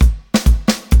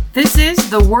This is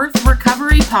the Worth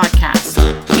Recovery Podcast,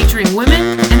 featuring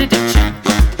women and addiction.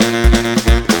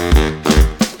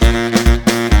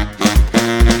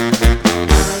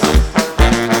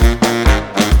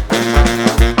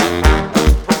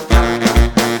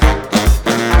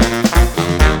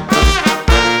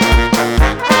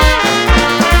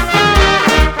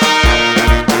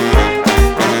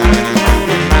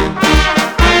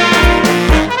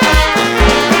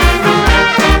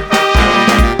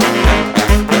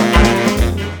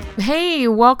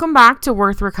 Welcome back to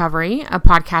Worth Recovery, a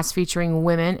podcast featuring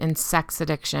women and sex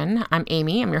addiction. I'm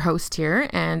Amy, I'm your host here,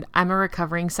 and I'm a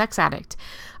recovering sex addict.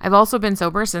 I've also been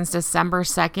sober since December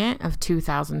 2nd of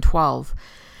 2012.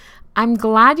 I'm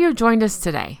glad you joined us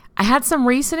today. I had some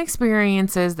recent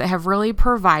experiences that have really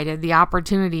provided the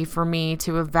opportunity for me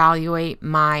to evaluate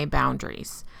my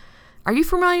boundaries. Are you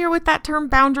familiar with that term,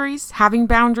 boundaries? Having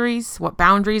boundaries, what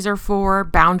boundaries are for,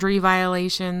 boundary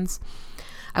violations?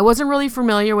 I wasn't really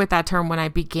familiar with that term when I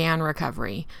began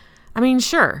recovery. I mean,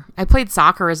 sure, I played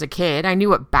soccer as a kid. I knew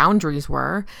what boundaries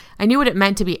were. I knew what it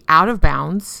meant to be out of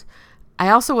bounds. I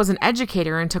also was an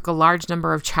educator and took a large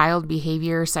number of child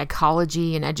behavior,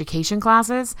 psychology, and education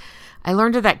classes. I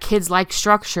learned that kids like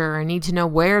structure and need to know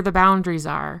where the boundaries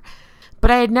are.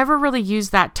 But I had never really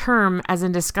used that term as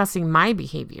in discussing my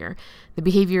behavior, the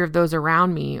behavior of those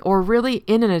around me, or really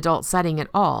in an adult setting at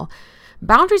all.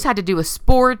 Boundaries had to do with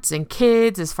sports and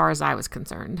kids as far as I was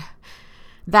concerned.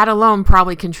 That alone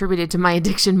probably contributed to my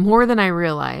addiction more than I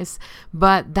realized,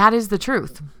 but that is the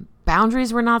truth.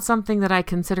 Boundaries were not something that I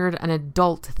considered an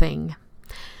adult thing.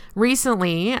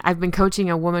 Recently, I've been coaching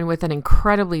a woman with an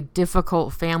incredibly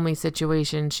difficult family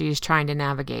situation she's trying to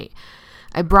navigate.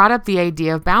 I brought up the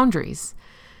idea of boundaries.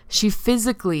 She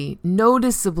physically,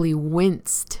 noticeably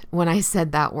winced when I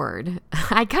said that word.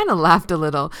 I kind of laughed a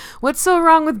little. What's so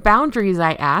wrong with boundaries,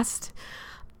 I asked.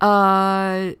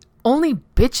 Only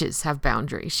bitches have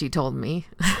boundaries, she told me.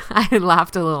 I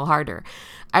laughed a little harder.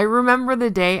 I remember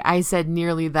the day I said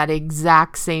nearly that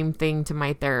exact same thing to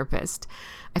my therapist.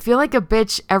 I feel like a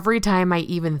bitch every time I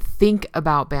even think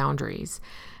about boundaries.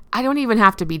 I don't even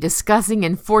have to be discussing,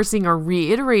 enforcing, or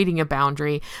reiterating a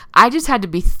boundary. I just had to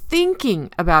be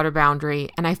thinking about a boundary,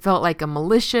 and I felt like a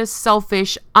malicious,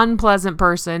 selfish, unpleasant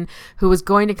person who was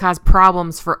going to cause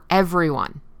problems for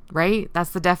everyone, right? That's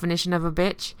the definition of a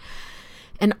bitch.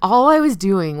 And all I was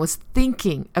doing was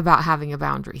thinking about having a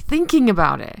boundary, thinking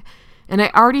about it. And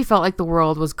I already felt like the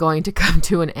world was going to come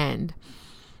to an end.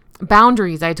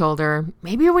 Boundaries, I told her,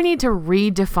 maybe we need to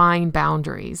redefine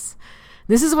boundaries.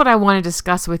 This is what I want to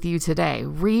discuss with you today,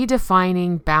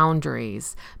 redefining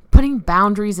boundaries, putting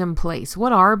boundaries in place.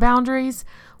 What are boundaries?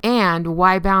 And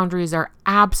why boundaries are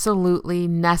absolutely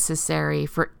necessary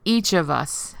for each of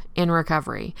us in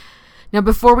recovery. Now,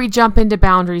 before we jump into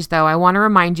boundaries, though, I want to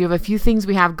remind you of a few things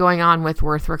we have going on with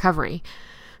Worth Recovery.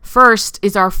 First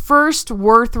is our first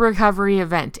Worth Recovery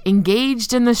event,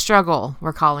 Engaged in the Struggle,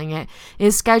 we're calling it,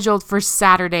 is scheduled for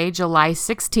Saturday, July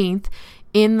 16th,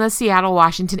 in the Seattle,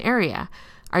 Washington area.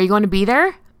 Are you going to be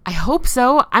there? I hope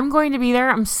so. I'm going to be there.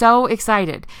 I'm so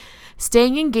excited.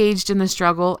 Staying engaged in the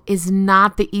struggle is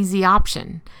not the easy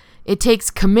option. It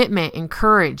takes commitment and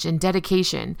courage and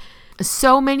dedication.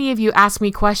 So many of you ask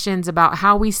me questions about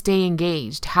how we stay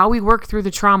engaged, how we work through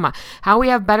the trauma, how we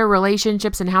have better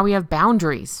relationships, and how we have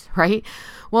boundaries, right?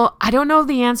 Well, I don't know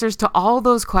the answers to all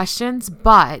those questions,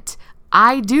 but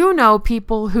I do know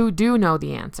people who do know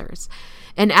the answers.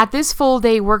 And at this full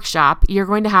day workshop, you're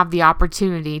going to have the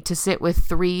opportunity to sit with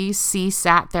 3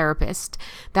 CSAT therapists,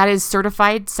 that is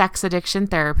certified sex addiction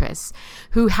therapists,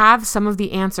 who have some of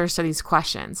the answers to these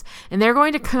questions. And they're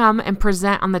going to come and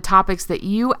present on the topics that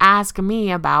you ask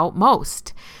me about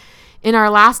most. In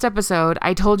our last episode,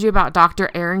 I told you about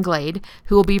Dr. Aaron Glade,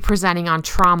 who will be presenting on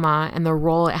trauma and the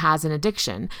role it has in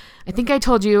addiction. I think I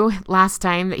told you last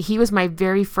time that he was my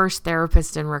very first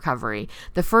therapist in recovery,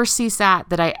 the first CSAT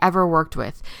that I ever worked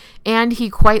with, and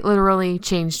he quite literally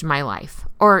changed my life,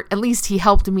 or at least he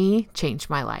helped me change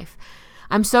my life.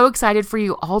 I'm so excited for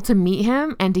you all to meet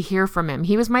him and to hear from him.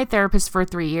 He was my therapist for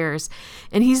 3 years,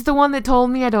 and he's the one that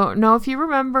told me, I don't know if you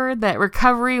remember, that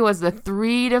recovery was a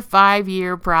 3 to 5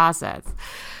 year process.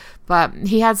 But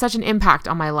he had such an impact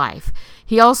on my life.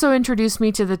 He also introduced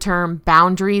me to the term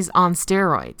boundaries on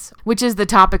steroids, which is the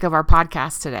topic of our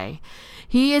podcast today.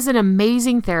 He is an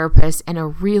amazing therapist and a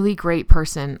really great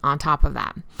person on top of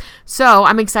that. So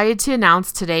I'm excited to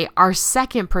announce today our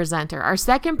second presenter. Our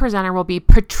second presenter will be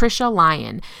Patricia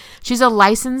Lyon. She's a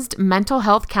licensed mental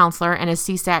health counselor and a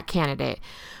CSAT candidate.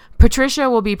 Patricia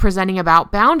will be presenting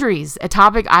about boundaries, a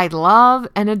topic I love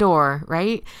and adore,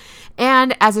 right?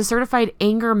 And as a certified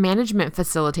anger management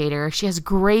facilitator, she has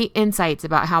great insights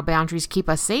about how boundaries keep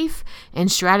us safe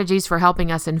and strategies for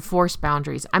helping us enforce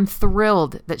boundaries. I'm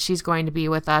thrilled that she's going to be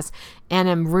with us, and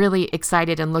I'm really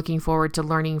excited and looking forward to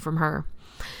learning from her.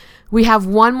 We have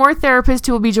one more therapist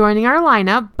who will be joining our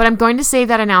lineup, but I'm going to save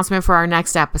that announcement for our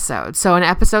next episode. So in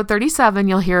episode 37,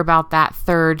 you'll hear about that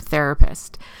third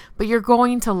therapist. But you're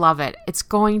going to love it. It's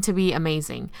going to be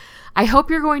amazing. I hope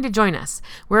you're going to join us.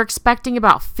 We're expecting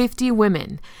about 50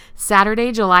 women.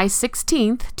 Saturday, July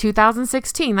 16th,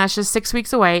 2016. That's just 6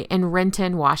 weeks away in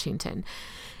Renton, Washington.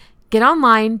 Get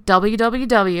online,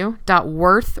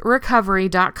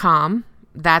 www.worthrecovery.com.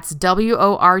 That's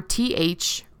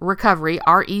WORTH recovery,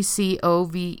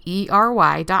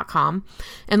 RECOVERY.com,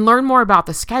 and learn more about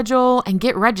the schedule and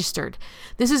get registered.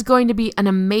 This is going to be an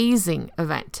amazing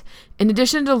event. In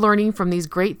addition to learning from these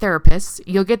great therapists,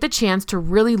 you'll get the chance to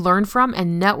really learn from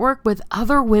and network with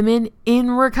other women in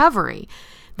recovery.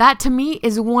 That to me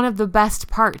is one of the best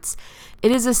parts.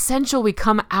 It is essential we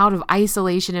come out of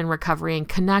isolation and recovery and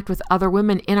connect with other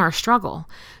women in our struggle.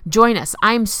 Join us.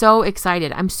 I'm so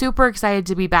excited. I'm super excited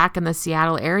to be back in the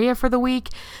Seattle area for the week,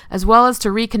 as well as to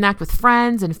reconnect with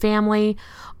friends and family.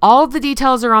 All of the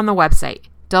details are on the website,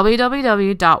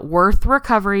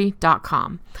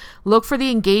 www.worthrecovery.com. Look for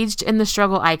the Engaged in the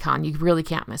Struggle icon. You really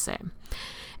can't miss it.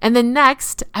 And then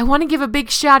next, I want to give a big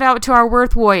shout out to our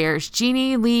Worth Warriors,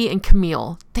 Jeannie, Lee, and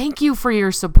Camille. Thank you for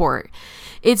your support.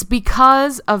 It's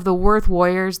because of the Worth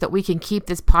Warriors that we can keep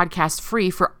this podcast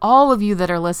free for all of you that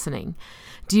are listening.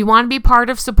 Do you want to be part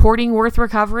of supporting Worth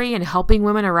Recovery and helping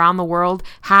women around the world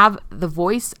have the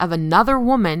voice of another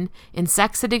woman in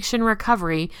sex addiction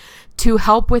recovery to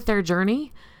help with their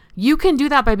journey? You can do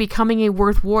that by becoming a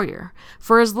Worth Warrior.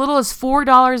 For as little as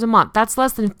 $4 a month, that's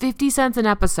less than 50 cents an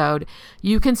episode,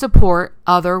 you can support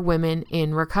other women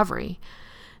in recovery.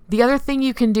 The other thing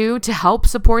you can do to help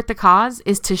support the cause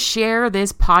is to share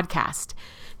this podcast.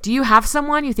 Do you have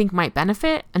someone you think might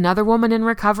benefit? Another woman in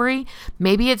recovery?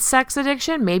 Maybe it's sex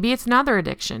addiction. Maybe it's another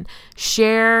addiction.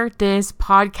 Share this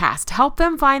podcast. Help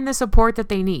them find the support that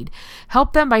they need.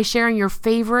 Help them by sharing your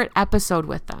favorite episode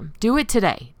with them. Do it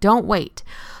today. Don't wait.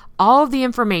 All of the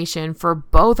information for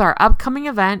both our upcoming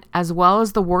event as well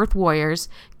as the Worth Warriors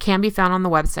can be found on the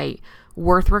website,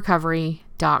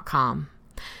 worthrecovery.com.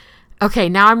 Okay,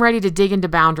 now I'm ready to dig into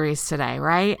boundaries today,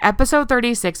 right? Episode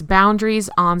 36, Boundaries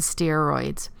on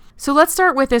Steroids. So let's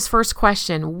start with this first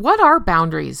question. What are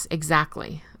boundaries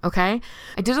exactly? Okay,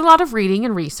 I did a lot of reading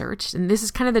and research, and this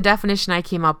is kind of the definition I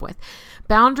came up with.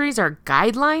 Boundaries are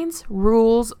guidelines,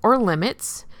 rules, or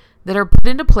limits that are put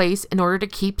into place in order to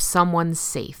keep someone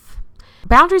safe.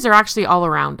 Boundaries are actually all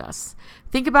around us.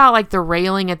 Think about like the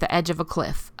railing at the edge of a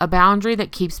cliff, a boundary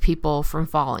that keeps people from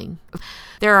falling.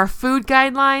 There are food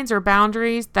guidelines or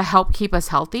boundaries that help keep us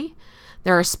healthy.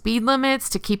 There are speed limits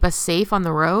to keep us safe on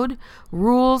the road,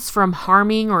 rules from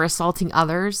harming or assaulting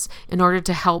others in order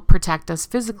to help protect us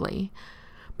physically.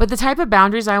 But the type of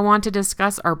boundaries I want to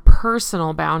discuss are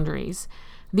personal boundaries.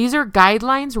 These are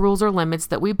guidelines, rules, or limits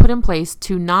that we put in place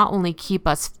to not only keep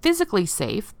us physically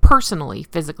safe, personally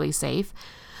physically safe,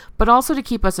 but also to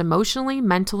keep us emotionally,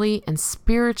 mentally, and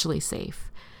spiritually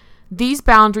safe. These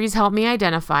boundaries help me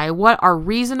identify what are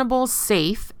reasonable,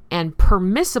 safe, and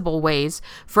permissible ways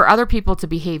for other people to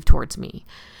behave towards me.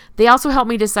 They also help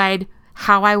me decide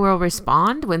how I will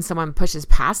respond when someone pushes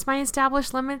past my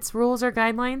established limits, rules, or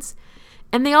guidelines.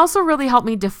 And they also really help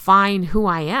me define who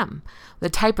I am, the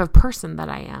type of person that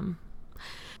I am.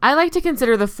 I like to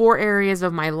consider the 4 areas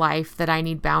of my life that I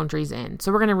need boundaries in.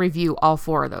 So we're going to review all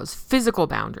 4 of those. Physical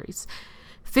boundaries.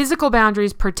 Physical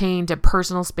boundaries pertain to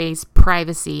personal space,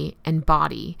 privacy, and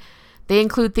body. They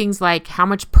include things like how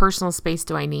much personal space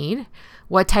do I need?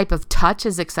 What type of touch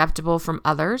is acceptable from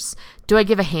others? Do I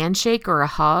give a handshake or a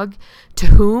hug? To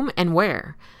whom and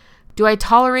where? Do I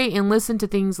tolerate and listen to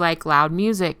things like loud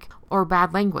music or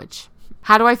bad language?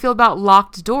 How do I feel about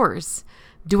locked doors?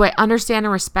 Do I understand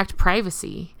and respect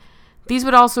privacy? These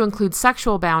would also include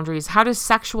sexual boundaries. How does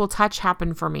sexual touch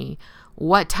happen for me?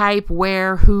 What type,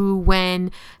 where, who,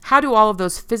 when? How do all of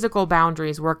those physical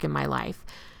boundaries work in my life?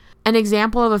 An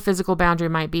example of a physical boundary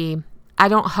might be, I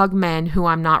don't hug men who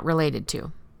I'm not related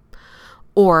to.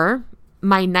 Or,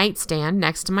 my nightstand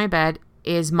next to my bed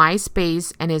is my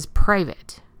space and is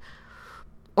private.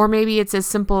 Or maybe it's as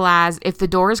simple as, if the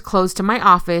door is closed to my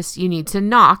office, you need to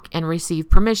knock and receive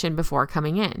permission before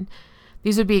coming in.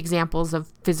 These would be examples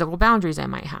of physical boundaries I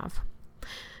might have.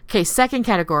 Okay, second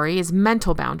category is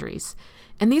mental boundaries.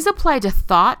 And these apply to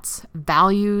thoughts,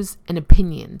 values, and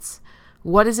opinions.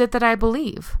 What is it that I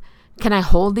believe? Can I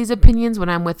hold these opinions when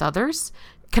I'm with others?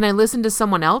 Can I listen to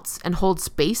someone else and hold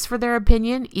space for their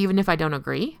opinion, even if I don't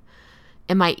agree?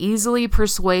 Am I easily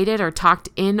persuaded or talked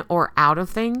in or out of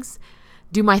things?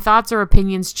 Do my thoughts or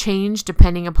opinions change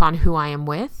depending upon who I am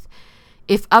with?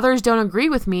 If others don't agree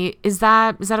with me, is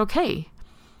that okay?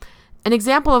 An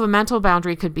example of a mental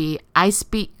boundary could be, I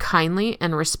speak kindly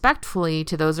and respectfully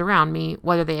to those around me,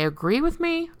 whether they agree with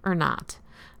me or not.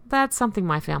 That's something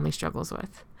my family struggles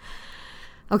with.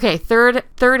 Okay, third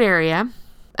area,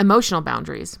 emotional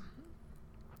boundaries.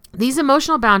 These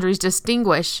emotional boundaries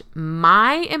distinguish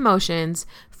my emotions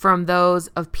from those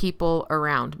of people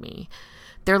around me.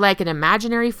 They're like an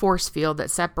imaginary force field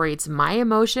that separates my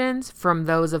emotions from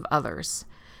those of others.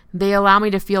 They allow me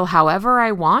to feel however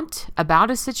I want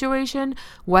about a situation,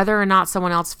 whether or not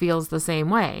someone else feels the same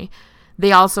way.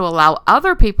 They also allow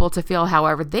other people to feel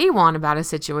however they want about a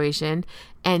situation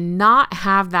and not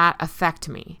have that affect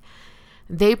me.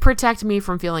 They protect me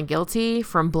from feeling guilty,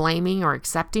 from blaming or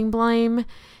accepting blame,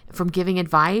 from giving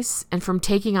advice, and from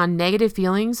taking on negative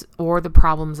feelings or the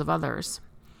problems of others.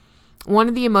 One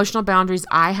of the emotional boundaries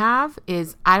I have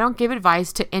is I don't give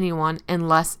advice to anyone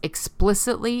unless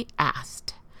explicitly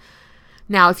asked.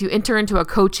 Now, if you enter into a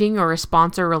coaching or a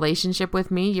sponsor relationship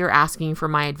with me, you're asking for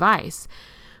my advice.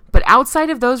 But outside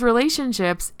of those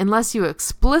relationships, unless you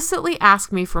explicitly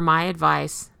ask me for my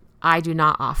advice, I do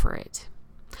not offer it.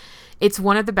 It's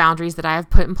one of the boundaries that I have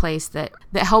put in place that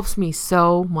helps me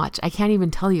so much. I can't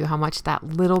even tell you how much that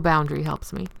little boundary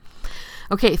helps me.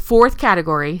 Okay, fourth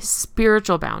category,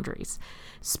 spiritual boundaries.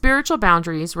 Spiritual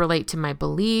boundaries relate to my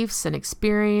beliefs and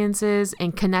experiences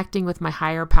and connecting with my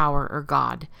higher power or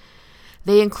God.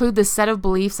 They include the set of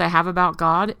beliefs I have about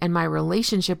God and my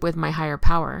relationship with my higher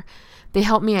power. They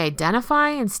help me identify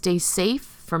and stay safe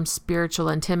from spiritual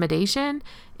intimidation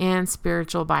and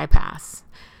spiritual bypass.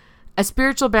 A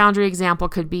spiritual boundary example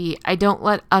could be, I don't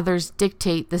let others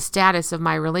dictate the status of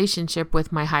my relationship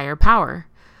with my higher power.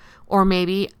 Or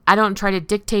maybe, I don't try to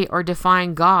dictate or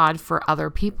define God for other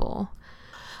people.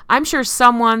 I'm sure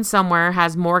someone somewhere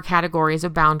has more categories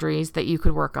of boundaries that you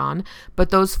could work on, but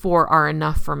those 4 are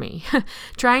enough for me.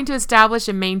 Trying to establish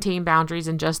and maintain boundaries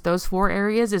in just those 4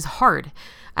 areas is hard.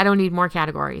 I don't need more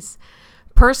categories.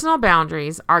 Personal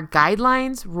boundaries are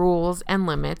guidelines, rules, and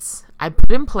limits I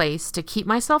put in place to keep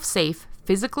myself safe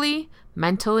physically,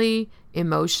 mentally,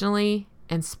 emotionally,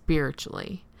 and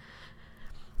spiritually.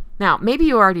 Now, maybe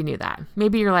you already knew that.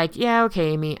 Maybe you're like, yeah,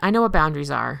 okay, Amy, I know what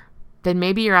boundaries are. Then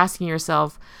maybe you're asking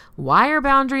yourself, why are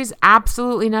boundaries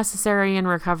absolutely necessary in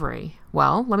recovery?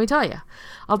 Well, let me tell you.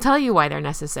 I'll tell you why they're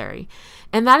necessary.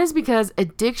 And that is because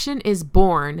addiction is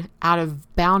born out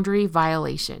of boundary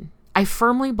violation. I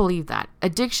firmly believe that.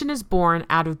 Addiction is born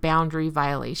out of boundary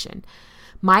violation.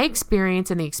 My experience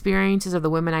and the experiences of the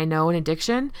women I know in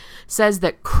addiction says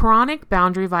that chronic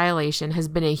boundary violation has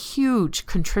been a huge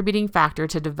contributing factor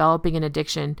to developing an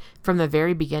addiction from the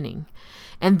very beginning.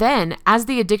 And then, as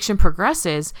the addiction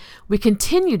progresses, we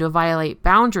continue to violate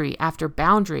boundary after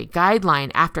boundary,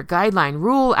 guideline after guideline,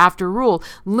 rule after rule,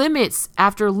 limits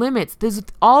after limits.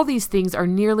 All these things are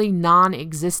nearly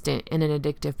non-existent in an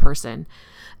addictive person.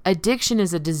 Addiction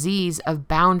is a disease of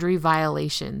boundary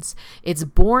violations. It's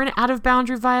born out of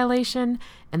boundary violation,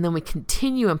 and then we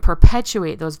continue and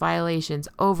perpetuate those violations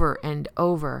over and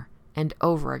over and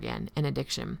over again in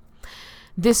addiction.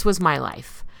 This was my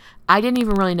life. I didn't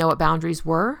even really know what boundaries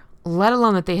were, let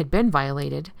alone that they had been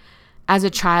violated. As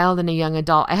a child and a young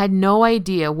adult, I had no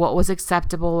idea what was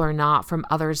acceptable or not from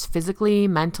others physically,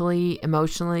 mentally,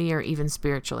 emotionally, or even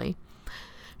spiritually.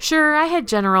 Sure, I had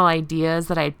general ideas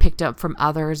that I had picked up from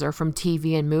others or from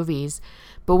TV and movies,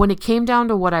 but when it came down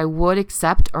to what I would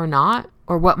accept or not,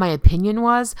 or what my opinion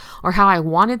was, or how I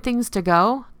wanted things to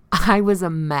go, I was a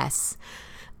mess.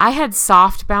 I had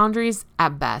soft boundaries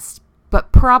at best,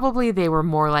 but probably they were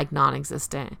more like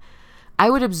non-existent.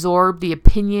 I would absorb the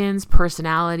opinions,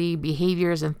 personality,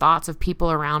 behaviors, and thoughts of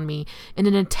people around me in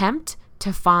an attempt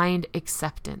to find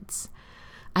acceptance.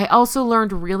 I also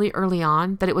learned really early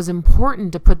on that it was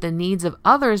important to put the needs of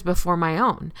others before my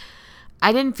own.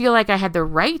 I didn't feel like I had the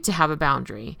right to have a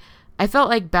boundary. I felt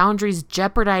like boundaries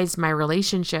jeopardized my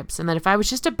relationships, and that if I was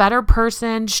just a better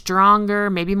person, stronger,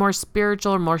 maybe more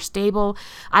spiritual or more stable,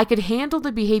 I could handle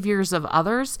the behaviors of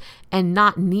others and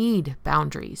not need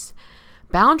boundaries.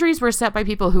 Boundaries were set by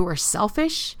people who were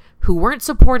selfish, who weren't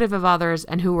supportive of others,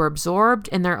 and who were absorbed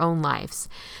in their own lives.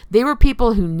 They were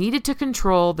people who needed to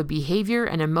control the behavior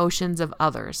and emotions of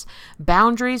others.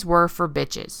 Boundaries were for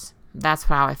bitches. That's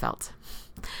how I felt.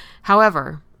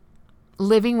 However,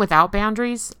 living without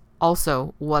boundaries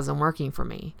also wasn't working for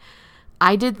me.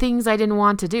 I did things I didn't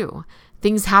want to do.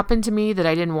 Things happened to me that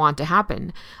I didn't want to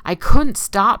happen. I couldn't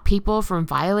stop people from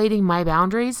violating my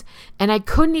boundaries, and I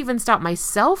couldn't even stop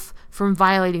myself from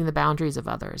violating the boundaries of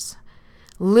others.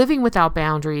 Living without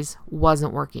boundaries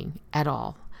wasn't working at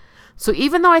all. So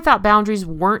even though I thought boundaries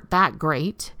weren't that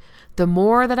great, the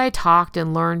more that I talked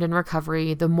and learned in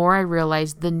recovery, the more I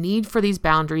realized the need for these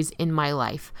boundaries in my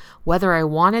life, whether I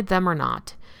wanted them or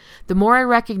not. The more I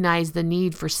recognized the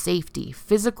need for safety,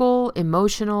 physical,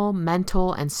 emotional,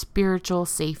 mental, and spiritual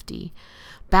safety.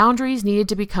 Boundaries needed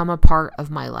to become a part of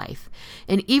my life.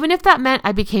 And even if that meant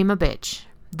I became a bitch,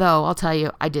 though I'll tell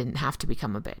you, I didn't have to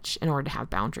become a bitch in order to have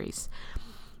boundaries.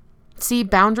 See,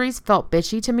 boundaries felt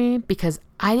bitchy to me because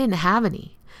I didn't have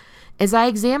any. As I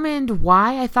examined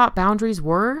why I thought boundaries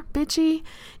were bitchy,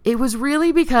 it was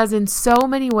really because in so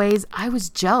many ways I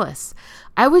was jealous.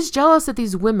 I was jealous that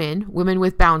these women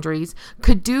with boundaries,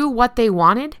 could do what they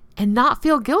wanted and not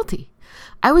feel guilty.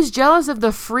 I was jealous of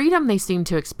the freedom they seemed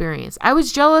to experience. I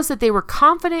was jealous that they were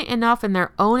confident enough in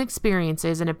their own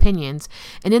experiences and opinions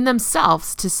and in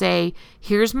themselves to say,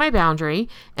 here's my boundary,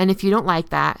 and if you don't like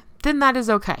that, then that is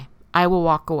okay. I will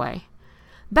walk away.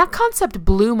 That concept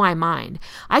blew my mind.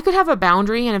 I could have a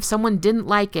boundary, and if someone didn't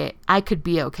like it, I could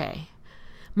be okay.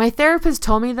 My therapist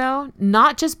told me, though,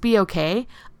 not just be okay,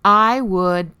 I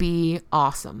would be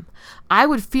awesome. I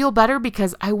would feel better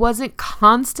because I wasn't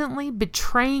constantly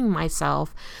betraying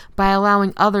myself by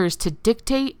allowing others to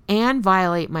dictate and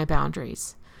violate my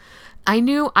boundaries. I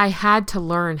knew I had to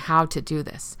learn how to do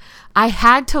this.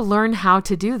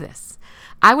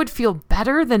 I would feel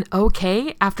better than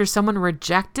okay after someone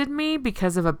rejected me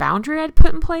because of a boundary I'd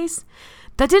put in place.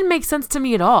 That didn't make sense to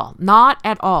me at all, not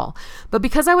at all. But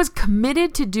because I was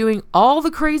committed to doing all the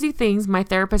crazy things my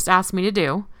therapist asked me to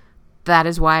do, that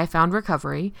is why I found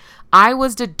recovery, I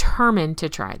was determined to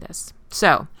try this.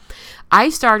 So I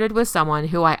started with someone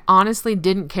who I honestly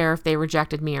didn't care if they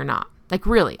rejected me or not. Like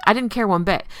really, I didn't care one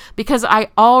bit because I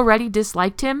already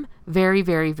disliked him very,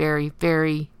 very, very,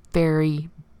 very, very,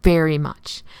 very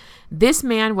much. This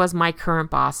man was my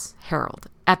current boss, Harold,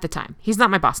 at the time. He's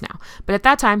not my boss now, but at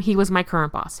that time, he was my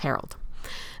current boss, Harold.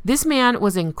 This man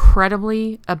was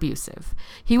incredibly abusive.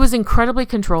 He was incredibly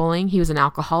controlling. He was an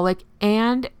alcoholic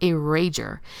and a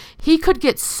rager. He could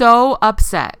get so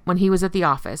upset when he was at the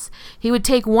office. He would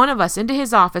take one of us into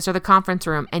his office or the conference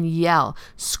room and yell,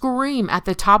 scream at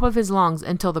the top of his lungs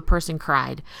until the person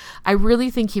cried. I really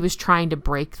think he was trying to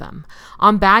break them.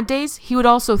 On bad days, he would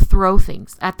also throw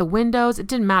things at the windows. It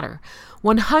didn't matter.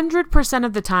 100%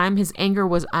 of the time, his anger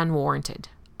was unwarranted.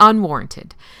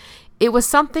 It was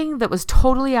something that was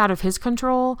totally out of his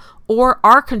control, or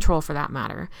our control for that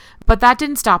matter, but that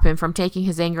didn't stop him from taking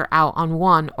his anger out on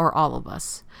one or all of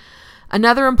us.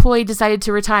 Another employee decided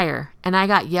to retire, and I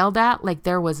got yelled at like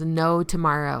there was no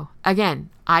tomorrow.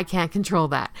 Again, I can't control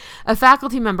that. A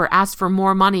faculty member asked for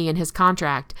more money in his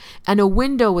contract, and a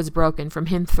window was broken from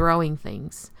him throwing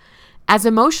things. As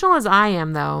emotional as I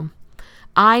am, though,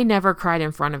 I never cried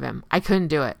in front of him. I couldn't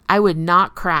do it. I would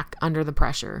not crack under the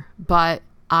pressure, but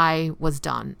I was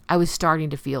done. I was starting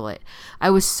to feel it. I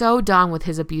was so done with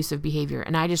his abusive behavior,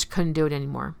 and I just couldn't do it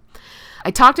anymore.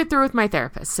 I talked it through with my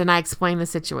therapist, and I explained the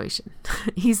situation.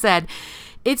 He said,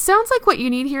 "It sounds like what you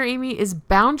need here, Amy, is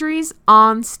boundaries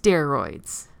on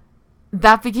steroids."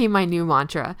 That became my new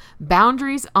mantra,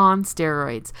 boundaries on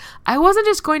steroids. I wasn't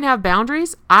just going to have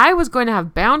boundaries. I was going to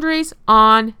have boundaries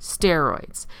on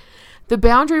steroids. The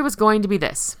boundary was going to be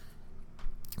this.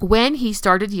 When he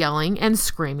started yelling and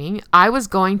screaming, I was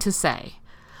going to say,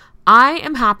 I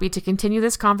am happy to continue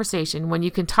this conversation when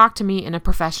you can talk to me in a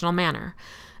professional manner.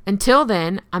 Until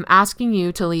then, I'm asking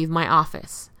you to leave my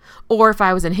office. Or if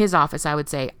I was in his office, I would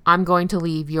say, I'm going to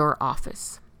leave your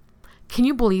office. Can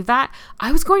you believe that?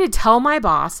 I was going to tell my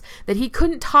boss that he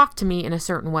couldn't talk to me in a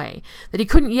certain way, that he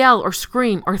couldn't yell or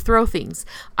scream or throw things.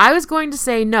 I was going to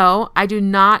say, no, I do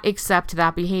not accept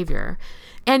that behavior.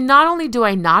 And not only do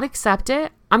I not accept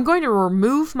it, I'm going to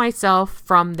remove myself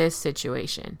from this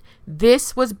situation.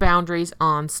 This was boundaries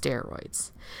on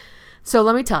steroids. So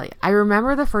let me tell you, I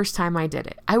remember the first time I did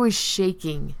it. I was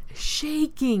shaking.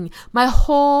 My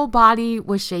whole body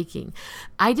was shaking.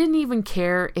 I didn't even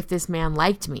care if this man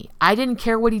liked me. I didn't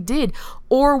care what he did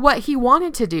or what he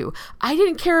wanted to do. I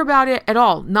didn't care about it at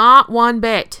all. Not one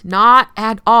bit. Not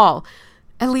at all.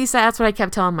 At least that's what I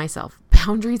kept telling myself.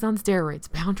 Boundaries on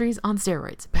steroids. Boundaries on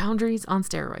steroids. Boundaries on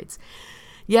steroids.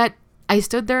 Yet I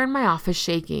stood there in my office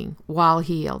shaking while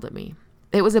he yelled at me.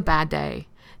 It was a bad day.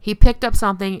 He picked up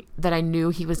something that I knew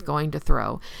he was going to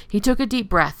throw. He took a deep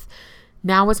breath.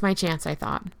 Now was my chance, I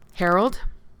thought. Harold,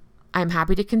 I'm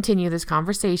happy to continue this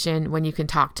conversation when you can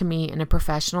talk to me in a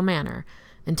professional manner.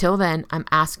 Until then, I'm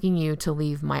asking you to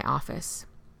leave my office.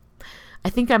 I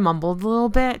think I mumbled a little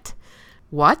bit.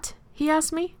 What? He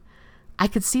asked me. I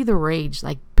could see the rage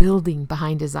like building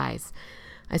behind his eyes.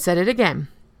 I said it again,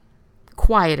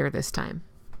 quieter this time.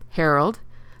 Harold,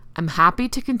 I'm happy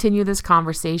to continue this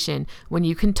conversation when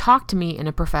you can talk to me in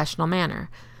a professional manner.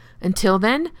 Until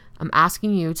then, I'm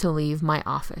asking you to leave my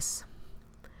office.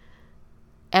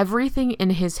 Everything in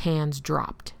his hands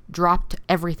dropped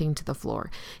everything to the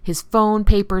floor. His phone,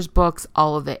 papers, books,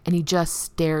 all of it, and he just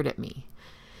stared at me.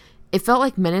 It felt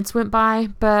like minutes went by,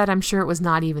 but I'm sure it was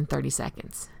not even 30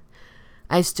 seconds.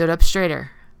 I stood up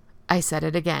straighter. I said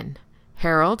it again.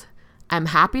 Harold, I'm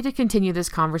happy to continue this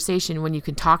conversation when you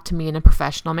can talk to me in a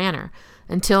professional manner.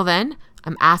 Until then,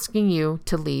 I'm asking you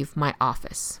to leave my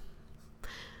office.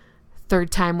 Third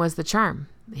time was the charm.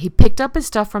 He picked up his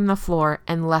stuff from the floor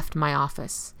and left my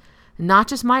office. Not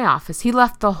just my office, he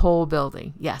left the whole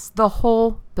building. Yes, the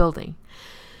whole building.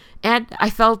 And I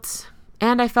felt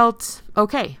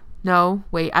okay. No,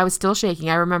 wait, I was still shaking.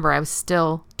 I remember I was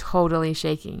still totally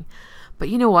shaking. But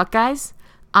you know what, guys?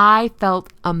 I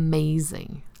felt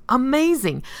amazing.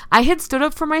 Amazing. I had stood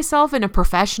up for myself in a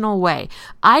professional way.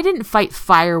 I didn't fight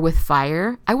fire with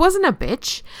fire. I wasn't a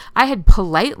bitch. I had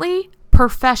politely,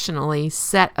 professionally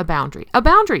set a boundary. A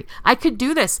boundary. I could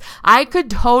do this. I could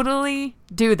totally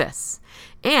do this.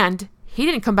 And he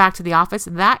didn't come back to the office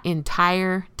that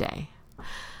entire day.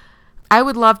 I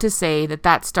would love to say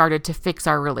that started to fix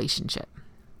our relationship,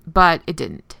 but it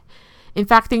didn't. In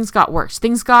fact, things got worse.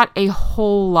 Things got a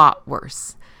whole lot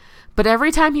worse. But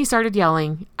every time he started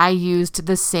yelling, I used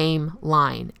the same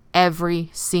line every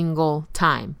single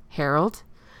time. Harold,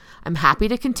 I'm happy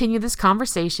to continue this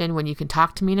conversation when you can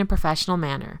talk to me in a professional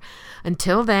manner.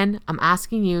 Until then, I'm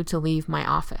asking you to leave my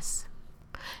office.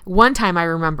 One time I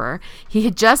remember he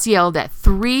had just yelled at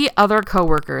 3 other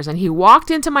coworkers and he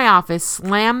walked into my office,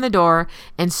 slammed the door,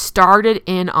 and started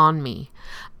in on me.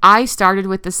 I started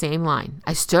with the same line.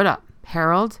 I stood up.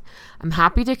 Harold, I'm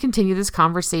happy to continue this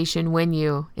conversation when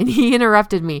you... And he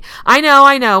interrupted me. I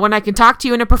know, when I can talk to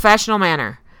you in a professional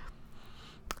manner.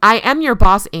 I am your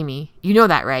boss, Amy. You know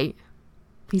that, right?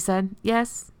 He said,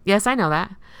 Yes, I know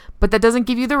that. But that doesn't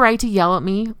give you the right to yell at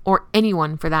me or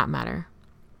anyone for that matter.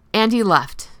 And he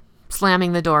left,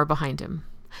 slamming the door behind him.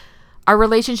 Our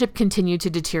relationship continued to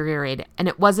deteriorate, and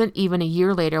it wasn't even a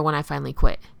year later when I finally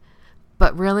quit.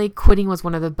 But really, quitting was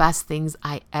one of the best things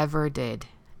I ever did.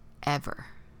 Ever.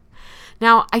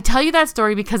 Now, I tell you that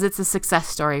story because it's a success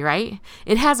story, right?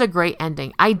 It has a great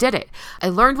ending. I did it. I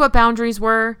learned what boundaries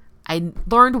were. I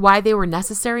learned why they were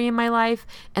necessary in my life,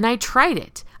 and I tried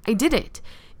it. I did it.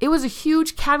 It was a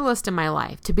huge catalyst in my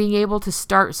life to being able to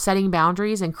start setting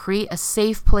boundaries and create a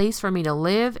safe place for me to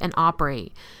live and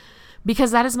operate. Because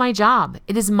that is my job.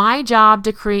 It is my job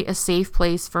to create a safe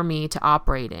place for me to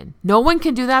operate in. No one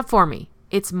can do that for me.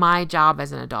 It's my job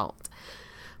as an adult.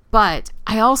 But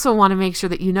I also want to make sure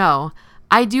that you know,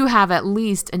 I do have at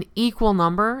least an equal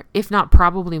number, if not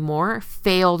probably more,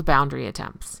 failed boundary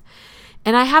attempts.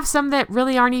 And I have some that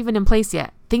really aren't even in place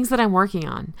yet, things that I'm working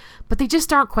on, but they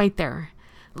just aren't quite there.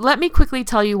 Let me quickly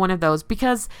tell you one of those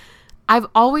because I've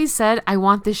always said I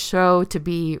want this show to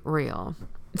be real.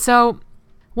 So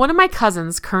one of my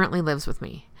cousins currently lives with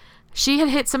me. She had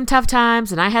hit some tough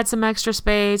times and I had some extra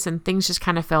space and things just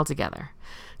kind of fell together.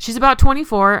 She's about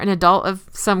 24, an adult of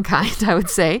some kind, I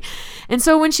would say. And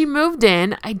so when she moved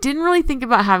in, I didn't really think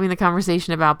about having the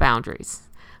conversation about boundaries.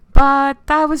 But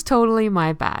that was totally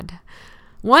my bad.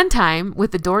 One time,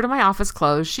 with the door to my office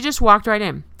closed, she just walked right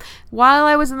in while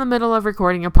I was in the middle of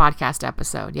recording a podcast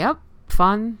episode. Yep.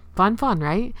 Fun,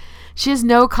 right? She has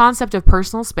no concept of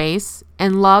personal space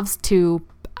and loves to,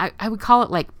 I would call it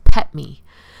like pet me.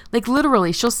 Like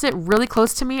literally, she'll sit really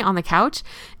close to me on the couch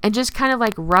and just kind of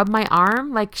like rub my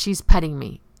arm like she's petting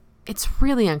me. It's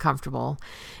really uncomfortable.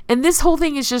 And this whole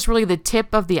thing is just really the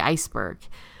tip of the iceberg.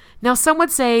 Now, some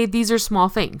would say these are small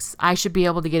things. I should be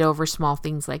able to get over small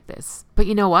things like this. But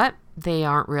you know what? They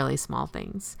aren't really small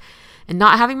things. And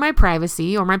not having my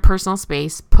privacy or my personal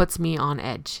space puts me on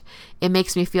edge. It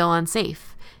makes me feel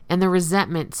unsafe. And the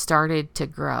resentment started to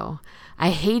grow.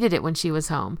 I hated it when she was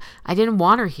home. I didn't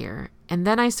want her here. And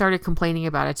then I started complaining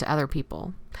about it to other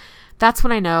people. That's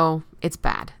when I know it's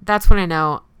bad. That's when I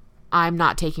know I'm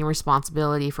not taking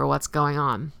responsibility for what's going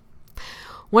on.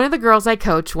 One of the girls I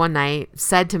coached one night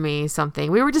said to me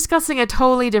something. We were discussing a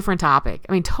totally different topic.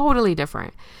 Totally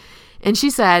different. And she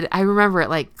said, I remember it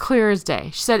like clear as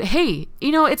day. She said, hey,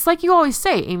 it's like you always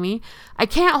say, Amy, I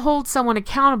can't hold someone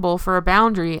accountable for a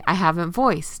boundary I haven't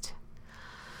voiced.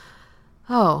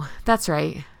 Oh, that's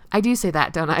right. I do say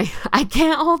that, don't I? I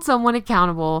can't hold someone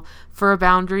accountable for a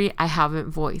boundary I haven't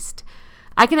voiced.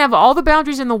 I can have all the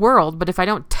boundaries in the world, but if I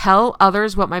don't tell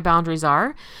others what my boundaries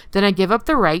are, then I give up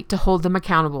the right to hold them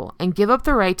accountable and give up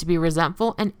the right to be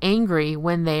resentful and angry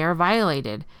when they are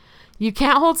violated. You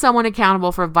can't hold someone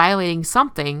accountable for violating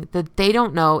something that they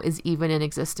don't know is even in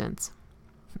existence.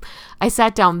 I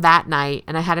sat down that night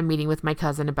and I had a meeting with my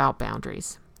cousin about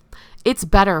boundaries. It's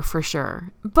better for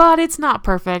sure, but it's not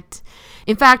perfect.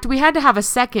 In fact, we had to have a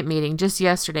second meeting just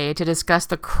yesterday to discuss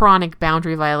the chronic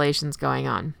boundary violations going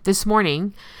on. This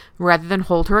morning, rather than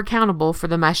hold her accountable for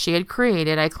the mess she had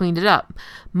created, I cleaned it up,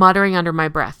 muttering under my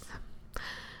breath.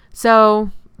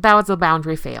 So that was a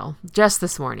boundary fail just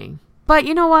this morning. But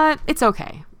you know what? It's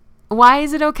okay. Why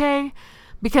is it okay?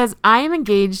 Because I am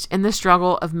engaged in the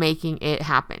struggle of making it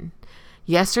happen.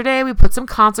 Yesterday, we put some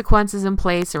consequences in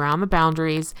place around the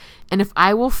boundaries, and if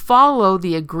I will follow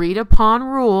the agreed upon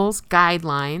rules,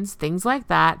 guidelines, things like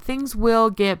that, things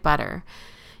will get better.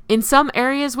 In some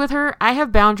areas with her, I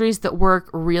have boundaries that work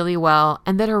really well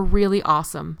and that are really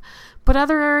awesome, but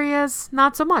other areas,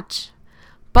 not so much.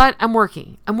 But I'm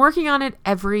working on it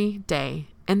every day,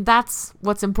 and that's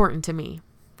what's important to me.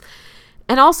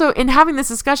 And also, in having this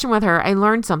discussion with her, I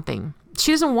learned something.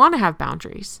 She doesn't want to have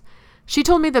boundaries. She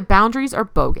told me that boundaries are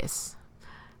bogus.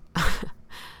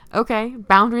 Okay,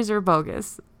 boundaries are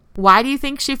bogus. Why do you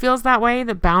think she feels that way,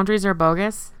 that boundaries are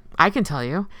bogus? I can tell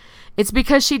you. It's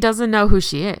because she doesn't know who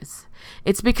she is.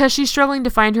 It's because she's struggling to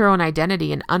find her own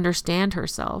identity and understand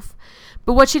herself.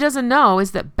 But what she doesn't know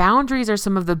is that boundaries are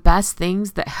some of the best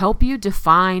things that help you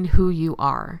define who you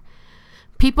are.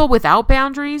 People without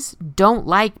boundaries don't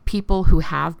like people who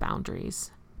have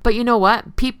boundaries. But you know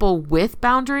what? People with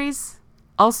boundaries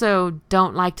also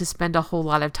don't like to spend a whole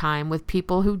lot of time with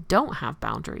people who don't have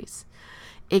boundaries.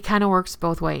 It kind of works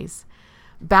both ways.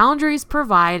 Boundaries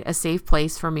provide a safe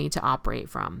place for me to operate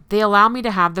from. They allow me to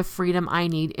have the freedom I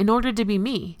need in order to be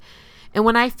me. And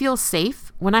when I feel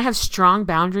safe, when I have strong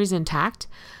boundaries intact,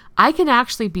 I can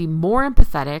actually be more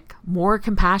empathetic, more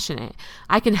compassionate.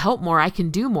 I can help more. I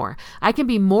can do more. I can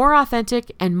be more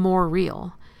authentic and more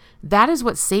real. That is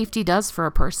what safety does for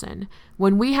a person.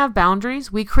 When we have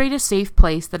boundaries, we create a safe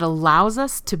place that allows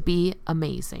us to be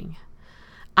amazing.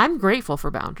 I'm grateful for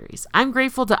boundaries. I'm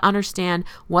grateful to understand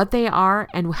what they are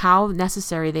and how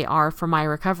necessary they are for my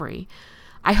recovery.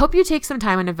 I hope you take some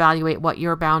time and evaluate what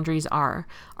your boundaries are.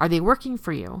 Are they working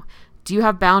for you? Do you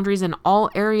have boundaries in all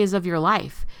areas of your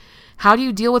life? How do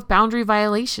you deal with boundary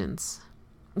violations?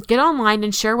 Get online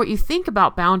and share what you think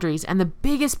about boundaries and the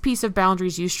biggest piece of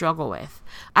boundaries you struggle with.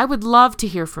 I would love to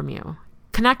hear from you.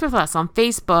 Connect with us on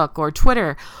Facebook or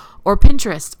Twitter or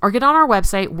Pinterest, or get on our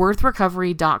website,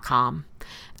 worthrecovery.com.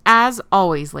 As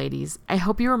always, ladies, I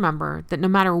hope you remember that no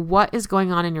matter what is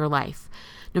going on in your life,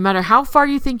 no matter how far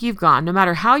you think you've gone, no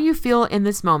matter how you feel in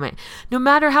this moment, no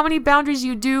matter how many boundaries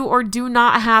you do or do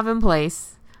not have in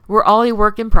place, we're all a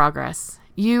work in progress.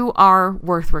 You are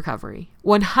worth recovery.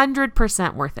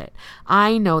 100% worth it.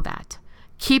 I know that.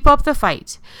 Keep up the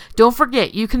fight. Don't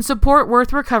forget, you can support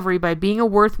Worth Recovery by being a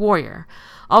Worth Warrior.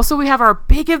 Also, we have our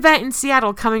big event in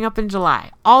Seattle coming up in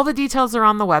July. All the details are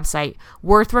on the website,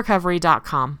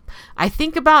 worthrecovery.com. I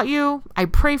think about you. I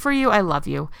pray for you. I love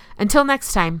you. Until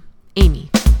next time,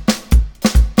 Amy.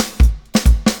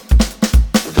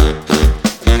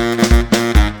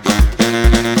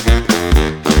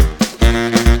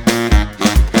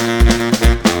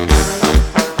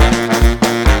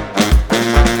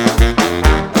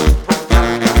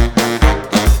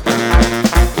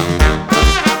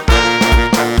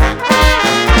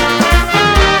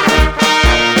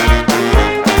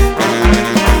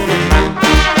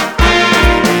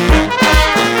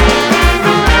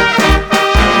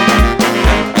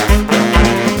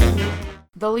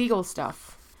 Legal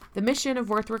stuff. The mission of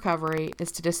Worth Recovery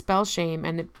is to dispel shame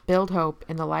and build hope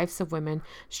in the lives of women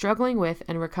struggling with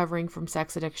and recovering from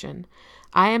sex addiction.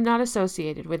 I am not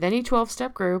associated with any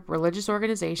 12-step group, religious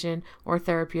organization, or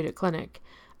therapeutic clinic.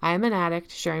 I am an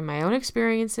addict sharing my own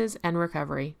experiences and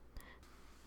recovery.